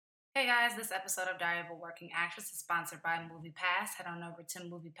Hey guys, this episode of Diary of a Working Actress is sponsored by MoviePass. Head on over to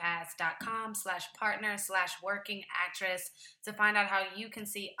moviepass.com/partner/working actress to find out how you can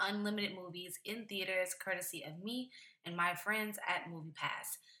see unlimited movies in theaters courtesy of me and my friends at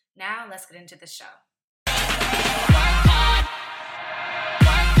MoviePass. Now let's get into the show.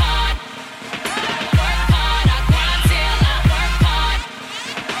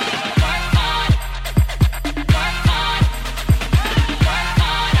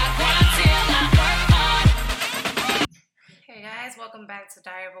 Hey guys, welcome back to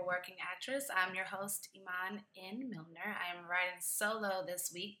Diary of a Working Actress. I'm your host, Iman N. Milner. I am riding solo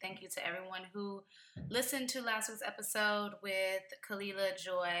this week. Thank you to everyone who listened to last week's episode with Kalila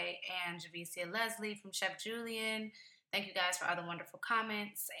Joy and Javicia Leslie from Chef Julian. Thank you guys for all the wonderful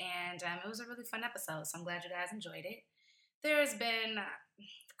comments, and it was a really fun episode, so I'm glad you guys enjoyed it. There's been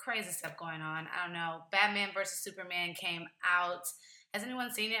crazy stuff going on. I don't know. Batman versus Superman came out. Has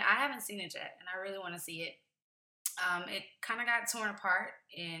anyone seen it? I haven't seen it yet, and I really want to see it. It kind of got torn apart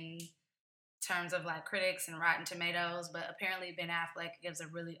in terms of like critics and Rotten Tomatoes, but apparently Ben Affleck gives a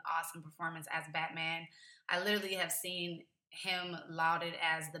really awesome performance as Batman. I literally have seen him lauded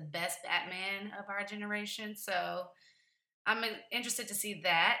as the best Batman of our generation, so I'm interested to see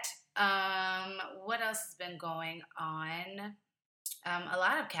that. What else has been going on? A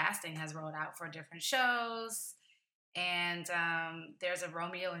lot of casting has rolled out for different shows, and there's a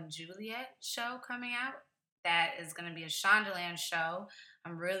Romeo and Juliet show coming out that is going to be a Shondaland show.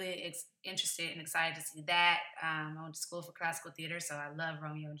 I'm really interested and excited to see that. I went to school for classical theater, so I love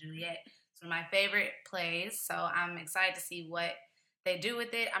Romeo and Juliet. It's one of my favorite plays, so I'm excited to see what they do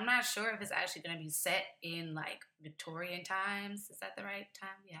with it. I'm not sure if it's actually going to be set in like Victorian times. Is that the right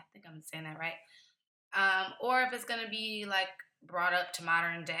time? Yeah, I think I'm saying that right. Or if it's going to be like brought up to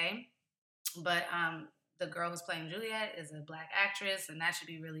modern day. But the girl who's playing Juliet is a Black actress, and that should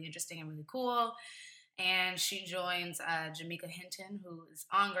be really interesting and really cool. And she joins Jamaica Hinton, who is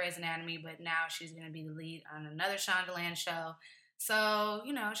on Grey's Anatomy, but now she's going to be the lead on another Shondaland show. So,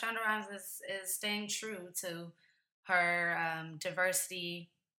 you know, Shonda Rhimes is staying true to her diversity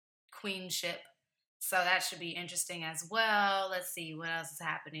queenship. So that should be interesting as well. Let's see what else is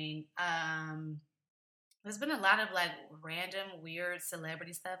happening. There's been a lot of like random, weird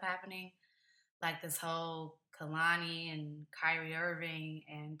celebrity stuff happening, like this whole Kalani and Kyrie Irving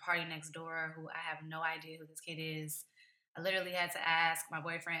and Party Next Door, who I have no idea who this kid is. I literally had to ask my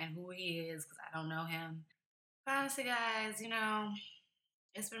boyfriend who he is because I don't know him. But honestly, guys, you know,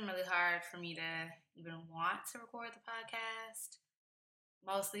 it's been really hard for me to even want to record the podcast.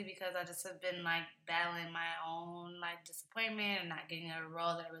 Mostly because I just have been like battling my own like disappointment and not getting a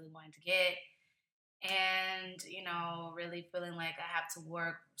role that I really wanted to get. And, you know, really feeling like I have to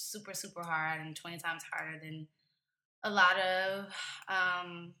work super, super hard and 20 times harder than a lot of, a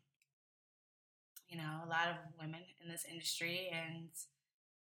lot of women in this industry. And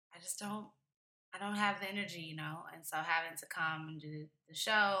I don't have the energy, you know. And so having to come and do the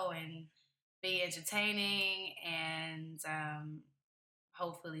show and be entertaining and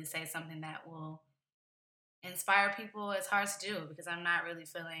hopefully say something that will inspire people is hard to do because I'm not really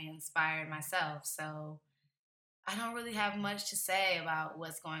feeling inspired myself. So I don't really have much to say about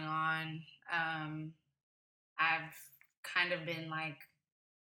what's going on. I've kind of been like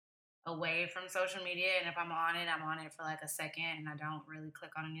away from social media, and if I'm on it for like a second, and I don't really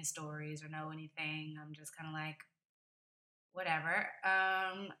click on any stories or know anything. I'm just kind of like, whatever.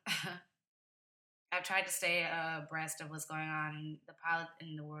 I've tried to stay abreast of what's going on in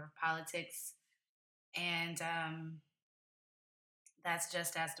in the world of politics, and that's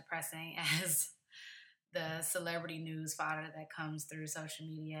just as depressing as the celebrity news fodder that comes through social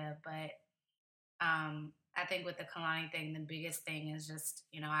media. But I think with the Kalani thing, the biggest thing is just,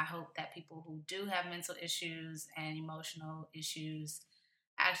 you know, I hope that people who do have mental issues and emotional issues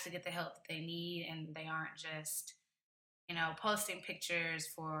actually get the help that they need and they aren't just, you know, posting pictures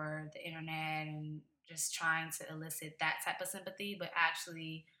for the internet and just trying to elicit that type of sympathy, but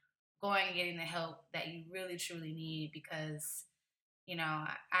actually going and getting the help that you really truly need because, you know,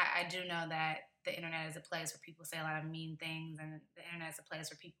 I do know that the internet is a place where people say a lot of mean things, and the internet is a place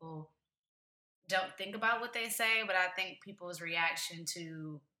where people don't think about what they say, but I think people's reaction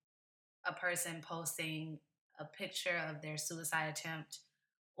to a person posting a picture of their suicide attempt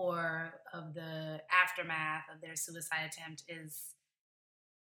or of the aftermath of their suicide attempt is,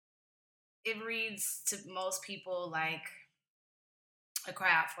 it reads to most people like a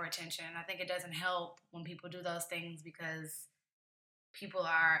cry out for attention. I think it doesn't help when people do those things because people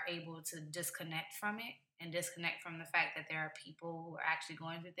are able to disconnect from it and disconnect from the fact that there are people who are actually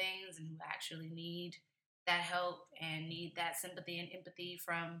going through things and who actually need that help and need that sympathy and empathy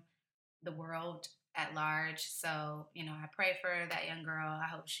from the world at large. So, I pray for that young girl. I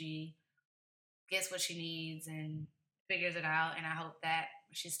hope she gets what she needs and figures it out. And I hope that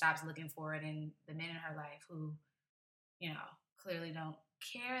she stops looking for it in the men in her life who, clearly don't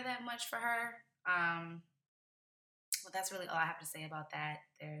care that much for her. Well, that's really all I have to say about that.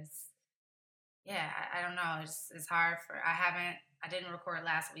 Yeah, I don't know. It's hard I didn't record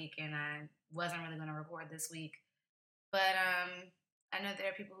last week and I wasn't really going to record this week. But I know there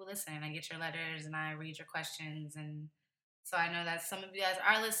are people who listen. I get your letters and I read your questions. And so I know that some of you guys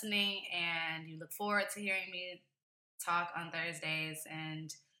are listening and you look forward to hearing me talk on Thursdays.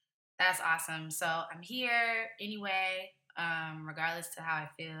 And that's awesome. So I'm here anyway, regardless to how I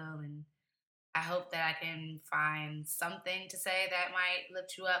feel. And I hope that I can find something to say that might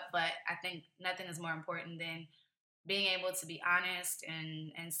lift you up. But I think nothing is more important than being able to be honest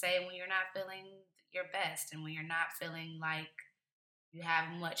and say when you're not feeling your best and when you're not feeling like you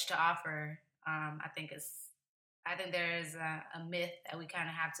have much to offer. I think there is a myth that we kind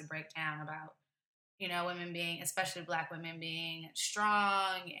of have to break down about, women being, especially Black women, being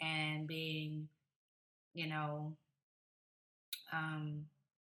strong and being, you know, um,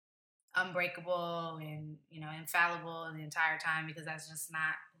 unbreakable and, infallible the entire time, because that's just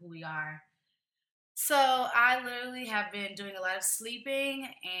not who we are. So I literally have been doing a lot of sleeping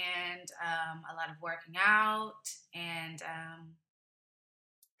and a lot of working out, and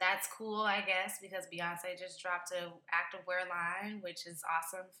that's cool, I guess, because Beyonce just dropped a activewear line, which is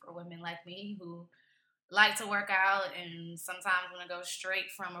awesome for women like me who like to work out and sometimes want to go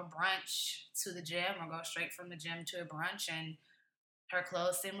straight from a brunch to the gym or go straight from the gym to a brunch, and her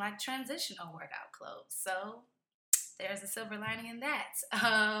clothes seem like transitional workout clothes. So there's a silver lining in that.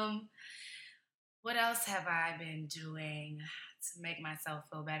 What else have I been doing to make myself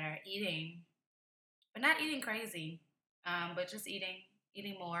feel better? Eating, but not eating crazy, but just eating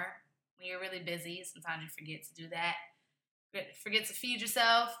more. When you're really busy, sometimes you forget to do that. Forget to feed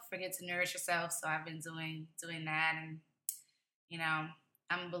yourself, forget to nourish yourself. So I've been doing that, and I'm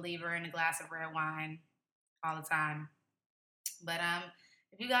a believer in a glass of red wine all the time. But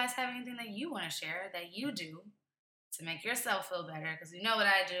if you guys have anything that you want to share that you do to make yourself feel better, because you know what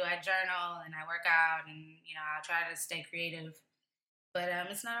I do, I journal and I work out, and I try to stay creative, but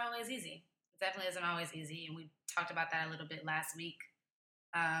it's not always easy. It definitely isn't always easy, and we talked about that a little bit last week.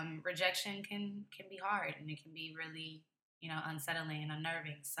 Rejection can be hard, and it can be really unsettling and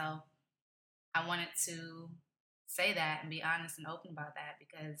unnerving. So I wanted to say that and be honest and open about that,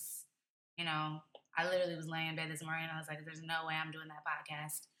 because I literally was laying in bed this morning and I was like, there's no way I'm doing that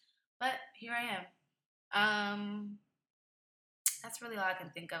podcast, but here I am. That's really all I can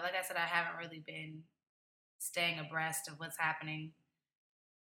think of. Like I said, I haven't really been staying abreast of what's happening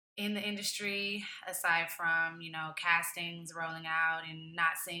in the industry, aside from, castings rolling out and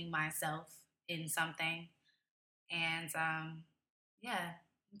not seeing myself in something. And yeah,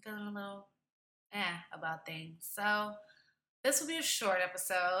 I'm feeling a little about things. So this will be a short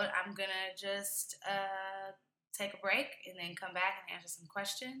episode. I'm going to just take a break and then come back and answer some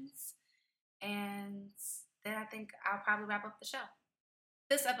questions. And then I think I'll probably wrap up the show.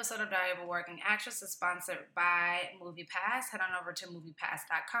 This episode of Diary of a Working Actress is sponsored by MoviePass. Head on over to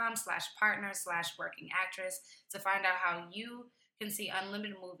moviepass.com/partner/working-actress to find out how you can see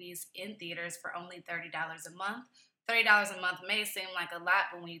unlimited movies in theaters for only $30 a month. $30 a month may seem like a lot,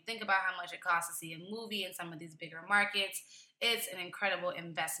 but when you think about how much it costs to see a movie in some of these bigger markets, it's an incredible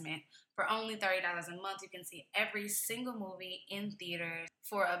investment. For only $30 a month, you can see every single movie in theaters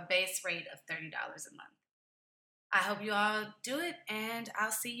for a base rate of $30 a month. I hope you all do it, and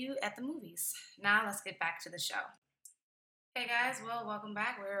I'll see you at the movies. Now let's get back to the show. Hey guys, well, welcome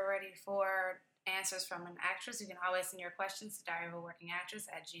back. We're ready for answers from an actress. You can always send your questions to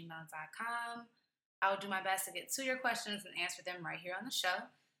diaryofaworkingactress@gmail.com. I will do my best to get to your questions and answer them right here on the show.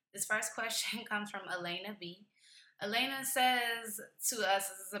 This first question comes from Elena B. Elena says to us,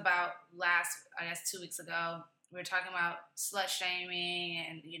 this is about 2 weeks ago, we were talking about slut shaming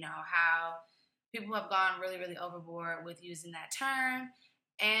and, how people have gone really, really overboard with using that term.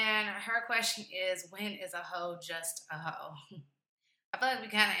 And her question is, when is a hoe just a hoe? I feel like we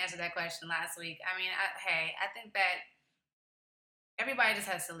kind of answered that question last week. I mean, I think that everybody just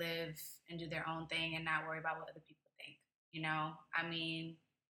has to live and do their own thing and not worry about what other people think. I mean,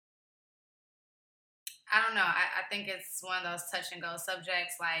 I don't know. I think it's one of those touch and go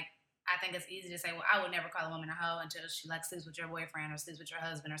subjects. Like, I think it's easy to say, well, I would never call a woman a hoe until she sleeps with your boyfriend or sleeps with your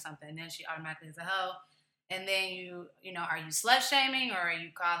husband or something. And then she automatically is a hoe. And then are you slut shaming, or are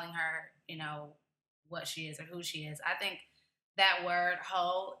you calling her, what she is or who she is? I think that word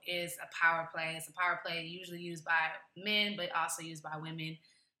hoe is a power play. It's a power play usually used by men, but also used by women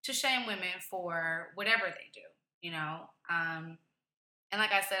to shame women for whatever they do, you know. And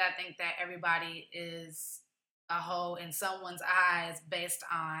like I said, I think that everybody is a hoe in someone's eyes based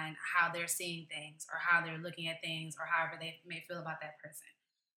on how they're seeing things or how they're looking at things or however they may feel about that person.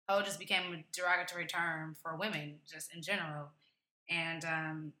 Hoe just became a derogatory term for women just in general. And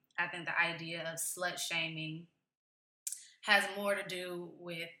I think the idea of slut shaming has more to do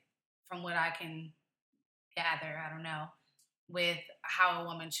with, from what I can gather, I don't know, with how a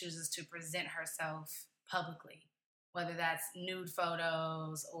woman chooses to present herself publicly, whether that's nude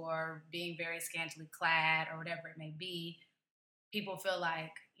photos or being very scantily clad or whatever it may be. People feel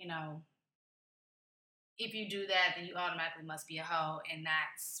like, you know, if you do that, then you automatically must be a hoe. And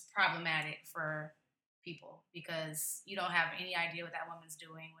that's problematic for people because you don't have any idea what that woman's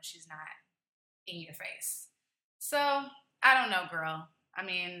doing when she's not in your face. So I don't know, girl. I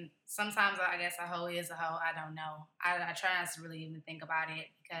mean, sometimes I guess a hoe is a hoe. I don't know. I try not to really even think about it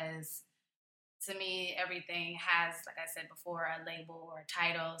because to me, everything has, like I said before, a label or a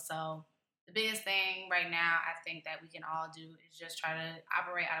title. So the biggest thing right now I think that we can all do is just try to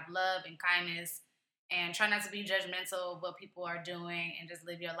operate out of love and kindness and try not to be judgmental of what people are doing and just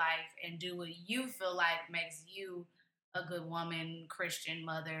live your life and do what you feel like makes you a good woman, Christian,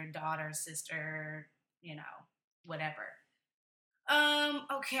 mother, daughter, sister, you know, whatever.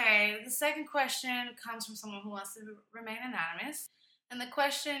 Okay. The second question comes from someone who wants to remain anonymous. And the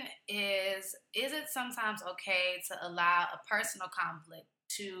question is it sometimes okay to allow a personal conflict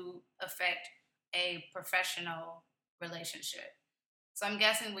to affect a professional relationship? So I'm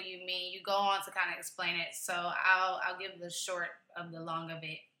guessing what you mean. You go on to kind of explain it. So I'll give the short of the long of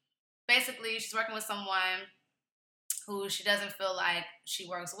it. Basically, she's working with someone who she doesn't feel like she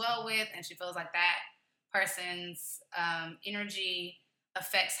works well with, and she feels like that person's energy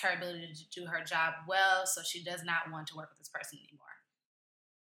affects her ability to do her job well, so she does not want to work with this person anymore.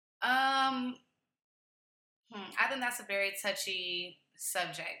 Um, I think that's a very touchy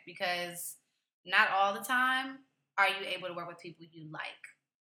subject because not all the time are you able to work with people you like,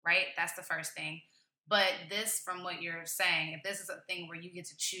 right? That's the first thing. But this, from what you're saying, if this is a thing where you get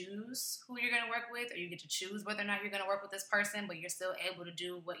to choose who you're going to work with, or you get to choose whether or not you're going to work with this person, but you're still able to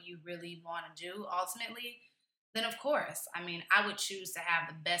do what you really want to do ultimately, then of course, I mean, I would choose to have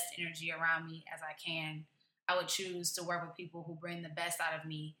the best energy around me as I can. I would choose to work with people who bring the best out of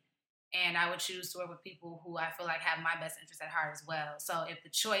me. And I would choose to work with people who I feel like have my best interest at heart as well. So if the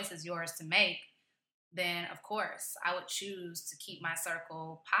choice is yours to make, then of course I would choose to keep my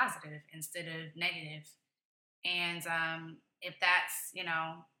circle positive instead of negative. And if that's, you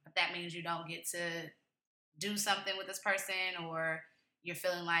know, if that means you don't get to do something with this person, or you're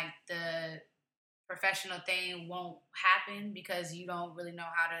feeling like the professional thing won't happen because you don't really know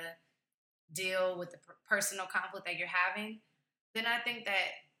how to deal with the personal conflict that you're having, then I think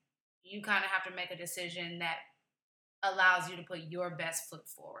that you kind of have to make a decision that allows you to put your best foot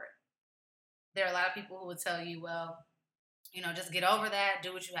forward. There are a lot of people who would tell you, well, you know, just get over that,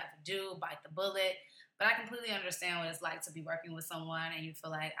 do what you have to do, bite the bullet. But I completely understand what it's like to be working with someone and you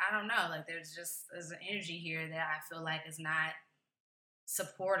feel like, I don't know, like there's an energy here that I feel like is not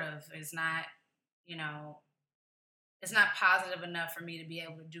supportive. It's not, you know, it's not positive enough for me to be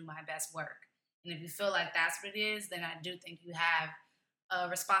able to do my best work. And if you feel like that's what it is, then I do think you have a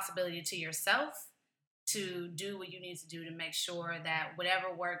responsibility to yourself to do what you need to do to make sure that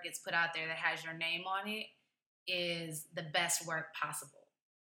whatever work gets put out there that has your name on it is the best work possible.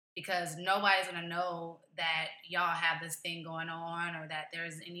 Because nobody's going to know that y'all have this thing going on or that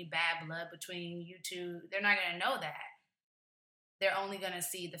there's any bad blood between you two. They're not going to know that. They're only going to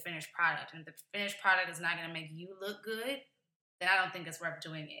see the finished product. And if the finished product is not going to make you look good, then I don't think it's worth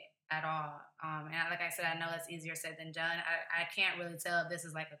doing it at all. And like I said, I know that's easier said than done. I can't really tell if this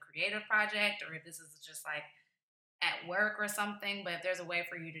is like a creative project or if this is just like at work or something. But if there's a way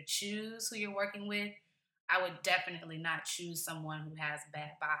for you to choose who you're working with, I would definitely not choose someone who has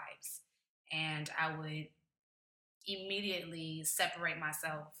bad vibes. And I would immediately separate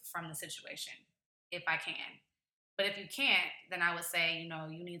myself from the situation if I can. But if you can't, then I would say, you know,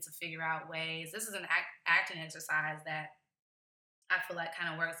 you need to figure out ways. This is an acting exercise that I feel like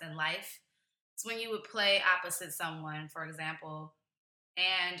kind of works in life. It's when you would play opposite someone, for example,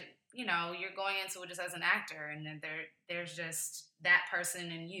 and you know you're going into it just as an actor, and then there's just that person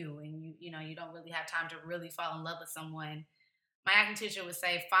and you know you don't really have time to really fall in love with someone. My acting teacher would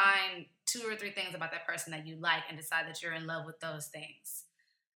say, find 2 or 3 things about that person that you like and decide that you're in love with those things.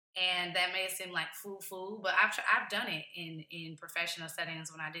 And that may seem like foo-foo, but I've done it in professional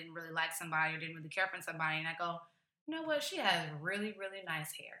settings when I didn't really like somebody or didn't really care for somebody, and I go, you know what, she has really, really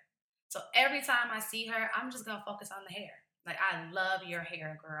nice hair. So every time I see her, I'm just going to focus on the hair. Like, I love your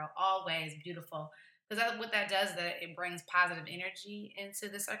hair, girl. Always beautiful. Because what that does, that it brings positive energy into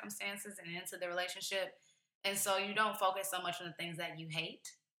the circumstances and into the relationship. And so you don't focus so much on the things that you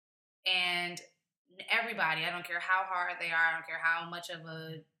hate. And everybody, I don't care how hard they are, I don't care how much of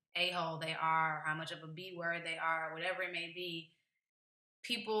a hole they are, or how much of a B word they are, whatever it may be,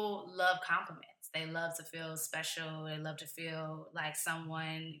 people love compliments. They love to feel special. They love to feel like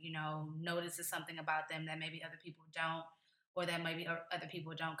someone, notices something about them that maybe other people don't, or that maybe other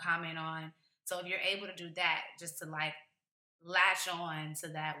people don't comment on. So if you're able to do that, just to like latch on to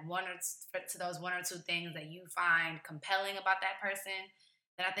that to those one or two things that you find compelling about that person,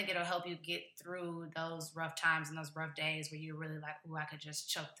 then I think it'll help you get through those rough times and those rough days where you're really like, "Ooh, I could just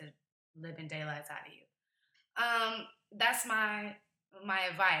choke the living daylights out of you." That's my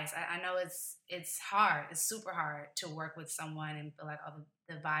advice. I know it's hard. It's super hard to work with someone and feel like, oh,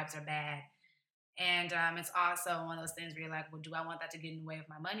 the vibes are bad. And it's also one of those things where you're like, well, do I want that to get in the way of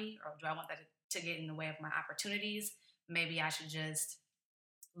my money, or do I want that to get in the way of my opportunities? Maybe I should just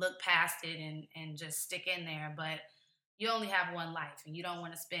look past it and just stick in there. But you only have one life, and you don't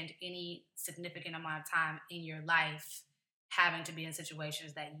want to spend any significant amount of time in your life having to be in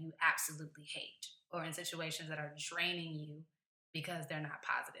situations that you absolutely hate, or in situations that are draining you because they're not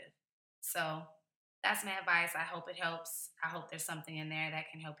positive. So that's my advice. I hope it helps. I hope there's something in there that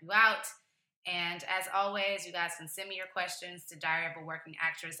can help you out. And as always, you guys can send me your questions to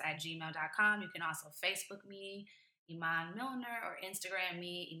diaryofaworkingactress at gmail.com. You can also Facebook me, Iman Milner, or Instagram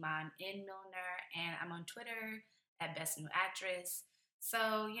me, Iman N. Milner. And I'm on Twitter at Best New Actress.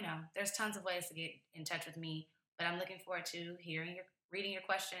 So, there's tons of ways to get in touch with me, but I'm looking forward to reading your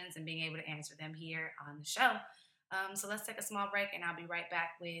questions and being able to answer them here on the show. So let's take a small break, and I'll be right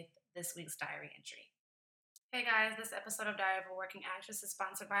back with this week's diary entry. Hey guys, this episode of Diary of a Working Actress is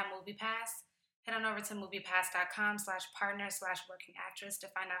sponsored by MoviePass. Head on over to moviepass.com/partner/working actress to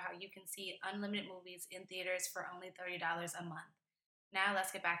find out how you can see unlimited movies in theaters for only $30 a month. Now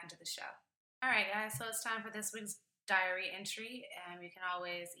let's get back into the show. All right, guys, so it's time for this week's diary entry. You can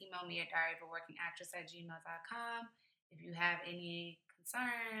always email me at diaryofaworkingactress at gmail.com if you have any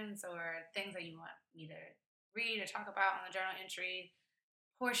concerns or things that you want me to read or talk about on the journal entry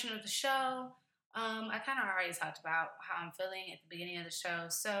portion of the show. I kind of already talked about how I'm feeling at the beginning of the show.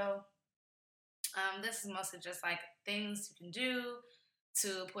 So this is mostly just like things you can do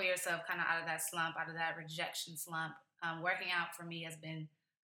to pull yourself kind of out of that slump, out of that rejection slump. Working out for me has been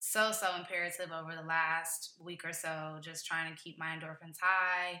so imperative over the last week or so, just trying to keep my endorphins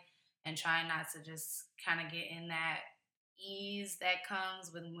high and trying not to just kind of get in that ease that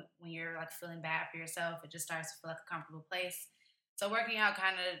comes when you're like feeling bad for yourself. It just starts to feel like a comfortable place. So working out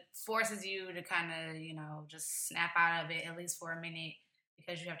kind of forces you to kind of, just snap out of it, at least for a minute,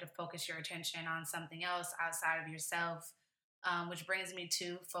 because you have to focus your attention on something else outside of yourself. Which brings me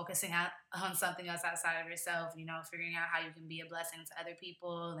to focusing out on something else outside of yourself, figuring out how you can be a blessing to other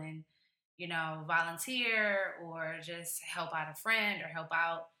people, and, volunteer, or just help out a friend, or help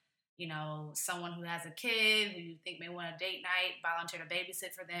out, someone who has a kid who you think may want a date night, volunteer to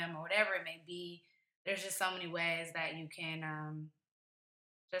babysit for them, or whatever it may be. There's just so many ways that you can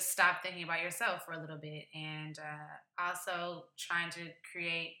just stop thinking about yourself for a little bit, and also trying to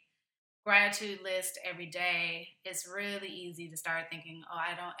create gratitude list every day. It's really easy to start thinking, oh,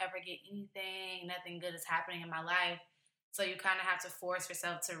 I don't ever get anything, nothing good is happening in my life. So you kind of have to force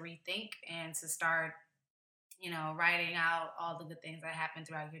yourself to rethink and to start, writing out all the good things that happen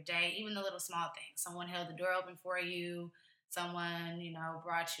throughout your day, even the little small things. Someone held the door open for you, someone,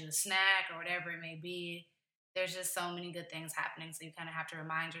 brought you a snack, or whatever it may be. There's just so many good things happening. So you kind of have to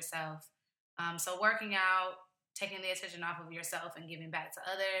remind yourself. So working out, taking the attention off of yourself and giving back to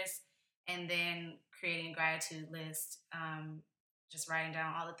others, and then creating a gratitude list, just writing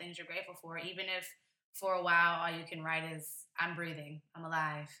down all the things you're grateful for, even if for a while all you can write is, I'm breathing, I'm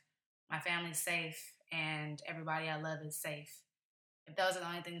alive, my family's safe, and everybody I love is safe. If those are the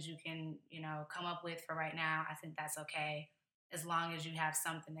only things you can, come up with for right now, I think that's okay, as long as you have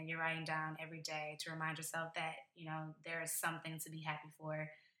something that you're writing down every day to remind yourself that, there is something to be happy for,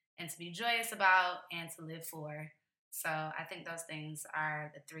 and to be joyous about, and to live for. So I think those things are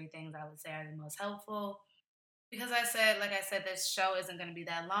the three things I would say are the most helpful. Because like I said, this show isn't going to be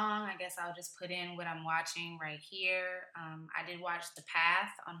that long. I guess I'll just put in what I'm watching right here. I did watch The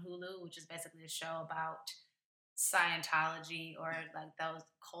Path on Hulu, which is basically a show about Scientology, or like those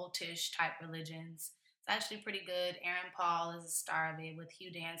cultish type religions. It's actually pretty good. Aaron Paul is the star of it, with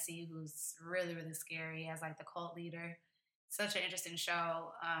Hugh Dancy, who's really scary as like the cult leader. Such an interesting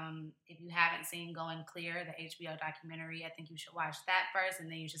show. If you haven't seen Going Clear, the HBO documentary, I think you should watch that first,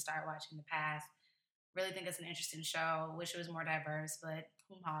 and then you should start watching The Path. Really think it's an interesting show. Wish it was more diverse, but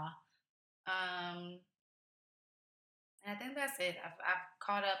hoo-ha. Um, and I think that's it. I've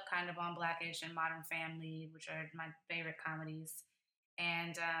caught up kind of on Blackish and Modern Family, which are my favorite comedies.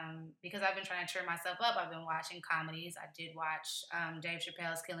 And because I've been trying to cheer myself up, I've been watching comedies. I did watch Dave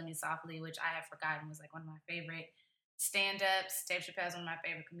Chappelle's Killing Me Softly, which I have forgotten was like one of my favorite stand ups. Dave Chappelle's one of my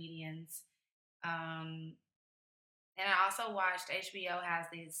favorite comedians. Um, and I also watched HBO has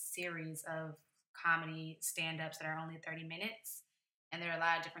these series of comedy stand ups that are only 30 minutes. And there are a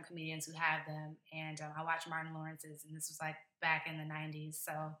lot of different comedians who have them. And I watched Martin Lawrence's, and this was like back in the 90s.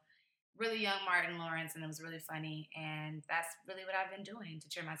 So really young Martin Lawrence, and it was really funny. And that's really what I've been doing to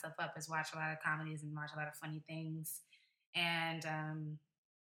cheer myself up is watch a lot of comedies and watch a lot of funny things. And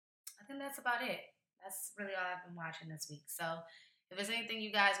I think that's about it. That's really all I've been watching this week. So if there's anything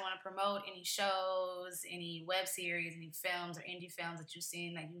you guys want to promote, any shows, any web series, any films or indie films that you've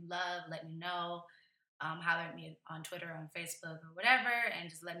seen that you love, let me know. Holler at me on Twitter, on Facebook, or whatever, and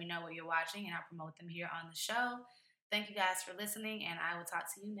just let me know what you're watching, and I'll promote them here on the show. Thank you guys for listening, and I will talk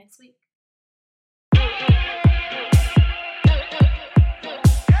to you next week.